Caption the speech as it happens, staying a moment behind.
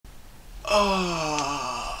What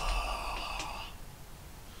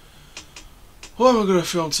am I going to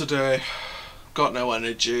film today? Got no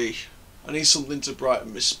energy. I need something to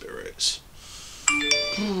brighten my spirits.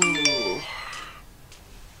 Hang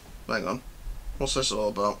on. What's this all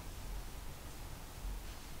about?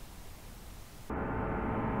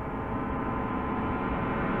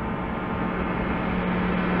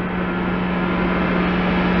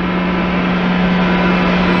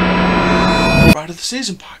 Ride of the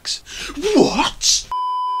season packs. What?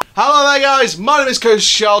 Hello there guys, my name is Coach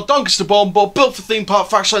Shell, Doncaster born but built for theme park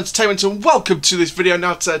factual entertainment, and welcome to this video.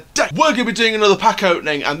 Now today we're going to be doing another pack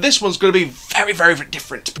opening, and this one's going to be very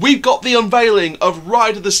different. We've got the unveiling of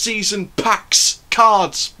Ride of the Season packs,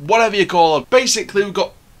 cards, whatever you call them. Basically we've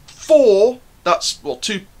got 4, that's, well,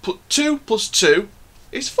 2 plus 2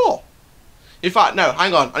 is 4. In fact, no,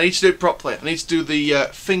 hang on, I need to do it properly. I need to do the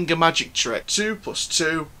finger magic trick. 2 plus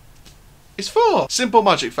 2 is 4. Simple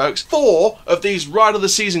magic, folks. 4 of these Ride of the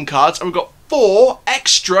Season cards, and we've got 4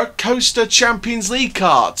 extra Coaster Champions League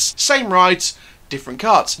cards. Same rides, different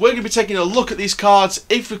cards. We're going to be taking a look at these cards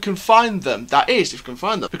if we can find them. That is, if we can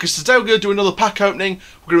find them. Because today we're going to do another pack opening.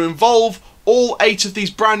 We're going to involve all 8 of these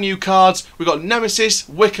brand new cards. We've got Nemesis,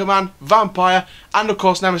 Wickerman, Vampire, and of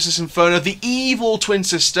course Nemesis Inferno, the evil twin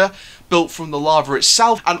sister, built from the lava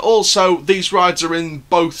itself. And also these rides are in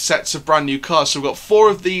both sets of brand new cards. So we've got 4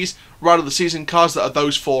 of these Ride of the Season cards that are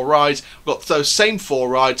those 4 rides. We've got those same 4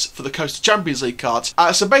 rides for the Coaster Champions League cards.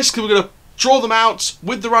 So basically we're going to draw them out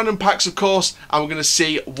with the random packs, of course, and we're going to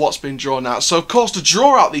see what's been drawn out. So of course, to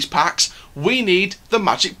draw out these packs, we need the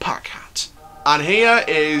Magic Pack hat. And here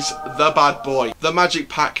is the bad boy, the Magic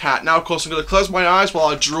Pack hat. Now of course I'm going to close my eyes while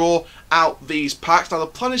I draw out these packs. Now the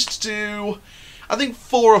plan is to do, I think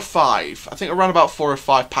 4 or 5. I think around about 4 or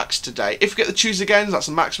 5 packs today. If you get the choose again, that's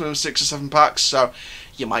a maximum of 6 or 7 packs, so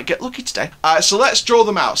you might get lucky today. So let's draw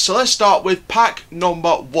them out. So let's start with pack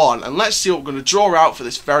number 1, and let's see what we're going to draw out for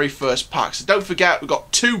this very first pack. So don't forget, we've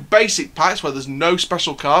got 2 basic packs where there's no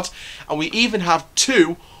special cards, and we even have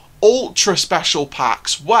 2 ultra special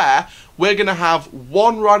packs where we're going to have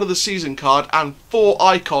 1 Ride of the Season card and 4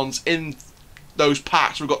 icons in those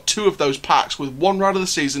packs. We've got 2 of those packs with 1 Ride of the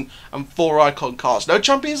Season and 4 icon cards. No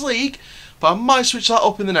Champions League, but I might switch that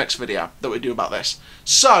up in the next video that we do about this.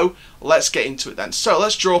 So let's get into it then. So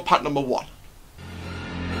let's draw pack number 1.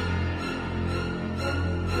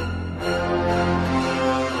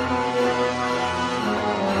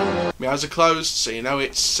 My eyes are closed, so you know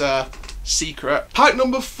it's secret. Pack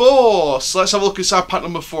number 4. So let's have a look inside pack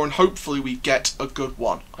number 4, and hopefully we get a good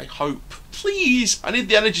one. I hope. Please. I need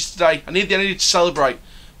the energy today. I need the energy to celebrate.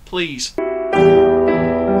 Please.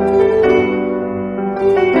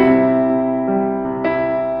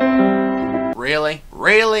 Really?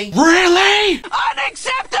 Really? Really?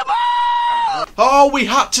 Unacceptable! Oh, we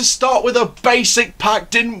had to start with a basic pack,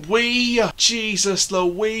 didn't we? Jesus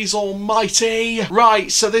Louise almighty.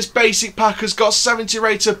 Right, so this basic pack has got 70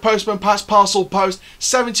 rated Postman Pass Parcel Post,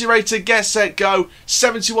 70 rated Get Set Go,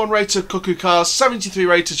 71 rated Cuckoo Cars, 73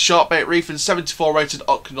 rated Sharkbait Reef, and 74 rated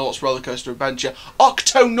Octonauts Roller Coaster Adventure.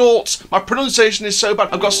 Octonauts! My pronunciation is so bad.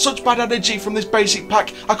 I've got such bad energy from this basic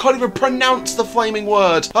pack, I can't even pronounce the flaming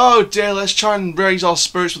word. Oh dear, let's try and raise our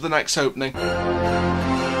spirits with the next opening.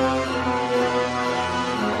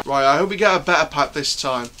 Right, I hope we get a better pack this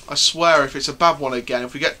time. I swear, if it's a bad one again,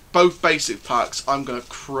 if we get both basic packs, I'm gonna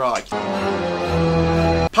cry.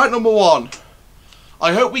 Pack number 1.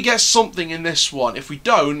 I hope we get something in this one. If we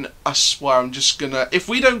don't, I swear I'm just gonna... If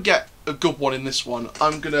we don't get a good one in this one,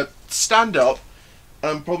 I'm gonna stand up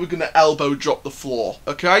and I'm probably gonna elbow drop the floor.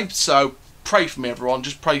 Okay? So, pray for me, everyone.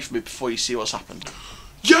 Just pray for me before you see what's happened.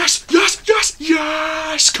 Yes! Yes! Yes!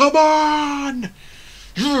 Yes! Come on!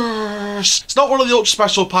 Yes! It's not one of the ultra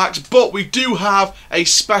special packs, but we do have a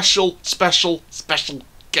special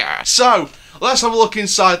guest. So let's have a look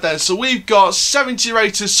inside then. So we've got 70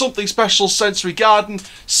 rated Something Special Sensory Garden,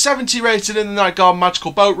 70 rated In the Night Garden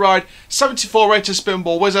Magical Boat Ride, 74 rated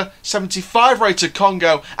Spinball Wizard, 75 rated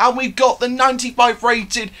Congo, and we've got the 95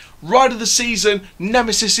 rated Ride of the Season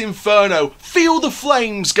Nemesis Inferno. Feel the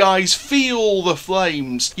flames, guys, feel the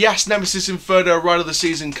flames. Yes, Nemesis Inferno Ride of the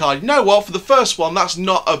Season card. You know what, for the first one, that's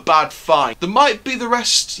not a bad find. There might be the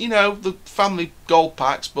rest, you know, the family gold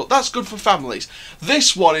packs, but that's good for families.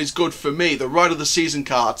 This one is good for me, the Ride of the Season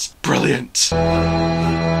cards. Brilliant.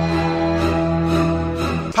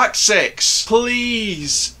 Pack 6.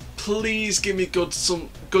 Please give me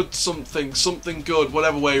something good,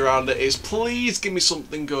 whatever way around it is. Please give me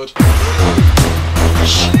something good.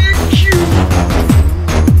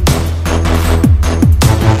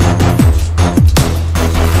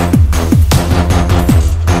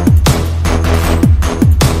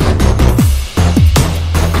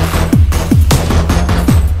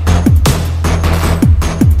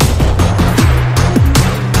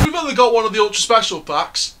 Ultra Special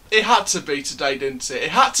Packs. It had to be today, didn't it? It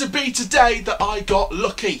had to be today that I got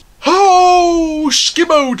lucky. Oh,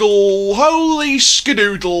 skimoodle, holy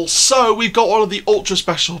skidoodle. So we've got one of the Ultra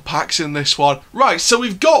Special Packs in this one. Right, so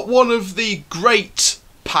we've got one of the great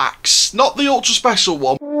packs, not the Ultra Special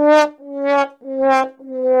one,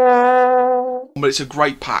 but it's a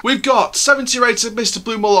great pack. We've got 70 rated Mr.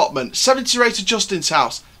 Bloom allotment, 70 rated Justin's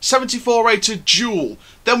house, 74 rated Jewel,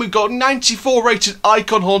 then we've got 94 rated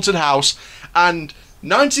Icon Haunted House, and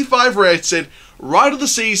 95 rated Ride of the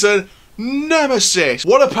Season Nemesis.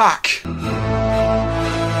 What a pack!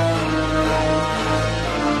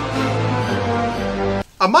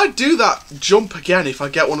 I might do that jump again if I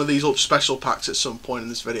get one of these Ultra Special packs at some point in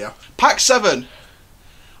this video. Pack 7.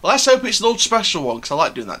 Let's hope it's an Ultra Special one, because I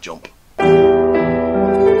like doing that jump.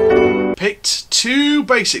 Picked 2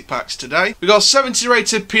 basic packs today. We got 70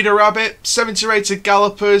 rated Peter Rabbit, 70 rated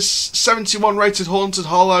Gallopers, 71 rated Haunted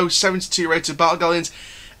Hollow, 72 rated Battle Galleons,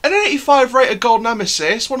 and an 85 rated Gold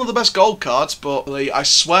Nemesis. One of the best gold cards, but I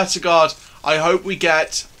swear to God, I hope we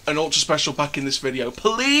get an Ultra Special pack in this video.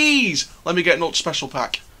 Please let me get an Ultra Special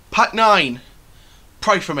pack. Pack 9.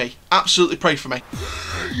 Pray for me. Absolutely pray for me.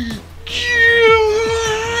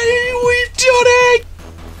 We've done it!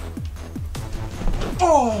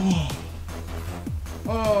 Oh!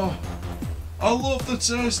 Oh! I love the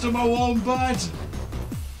taste of my warm bed.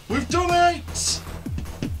 We've done it!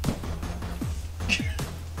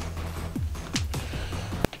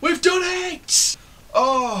 We've done it!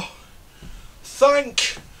 Oh!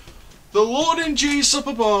 Thank the Lord and Jesus up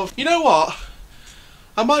above. You know what?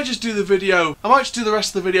 I might just do the video. I might just do the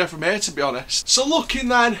rest of the video from here, to be honest. So looking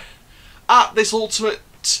then at this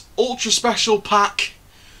Ultra Special pack,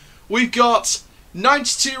 we've got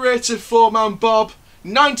 92 rated 4-Man Bob,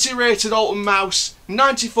 90 rated Alton Mouse,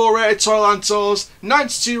 94 rated Toyland Tours,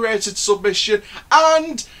 92 rated Submission,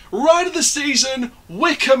 and Ride of the Season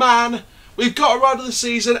Wicker Man. We've got a Ride of the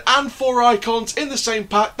Season and 4 icons in the same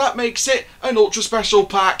pack. That makes it an Ultra Special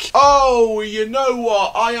pack. Oh, you know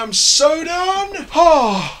what? I am so done.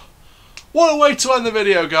 Oh, what a way to end the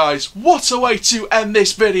video, guys. What a way to end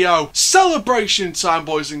this video. Celebration time,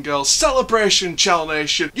 boys and girls. Celebration, Chal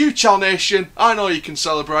Nation. You, Chal Nation, I know you can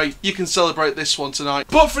celebrate. You can celebrate this one tonight.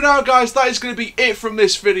 But for now, guys, that is going to be it from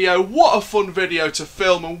this video. What a fun video to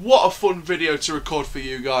film and what a fun video to record for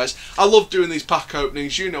you guys. I love doing these pack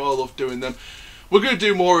openings. You know I love doing them. We're going to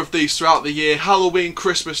do more of these throughout the year. Halloween,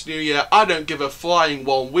 Christmas, New Year. I don't give a flying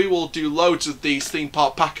one. We will do loads of these theme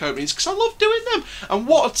park pack openings because I love doing them. And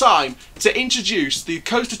what a time to introduce the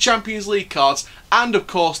Coaster Champions League cards and, of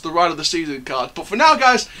course, the Ride of the Season card. But for now,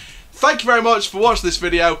 guys, thank you very much for watching this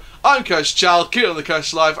video. I'm Coaster Chal, keep it on the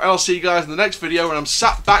Coaster Life, and I'll see you guys in the next video when I'm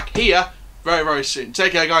sat back here very, very soon.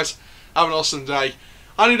 Take care, guys. Have an awesome day.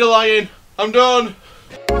 I need a lie-in. I'm done.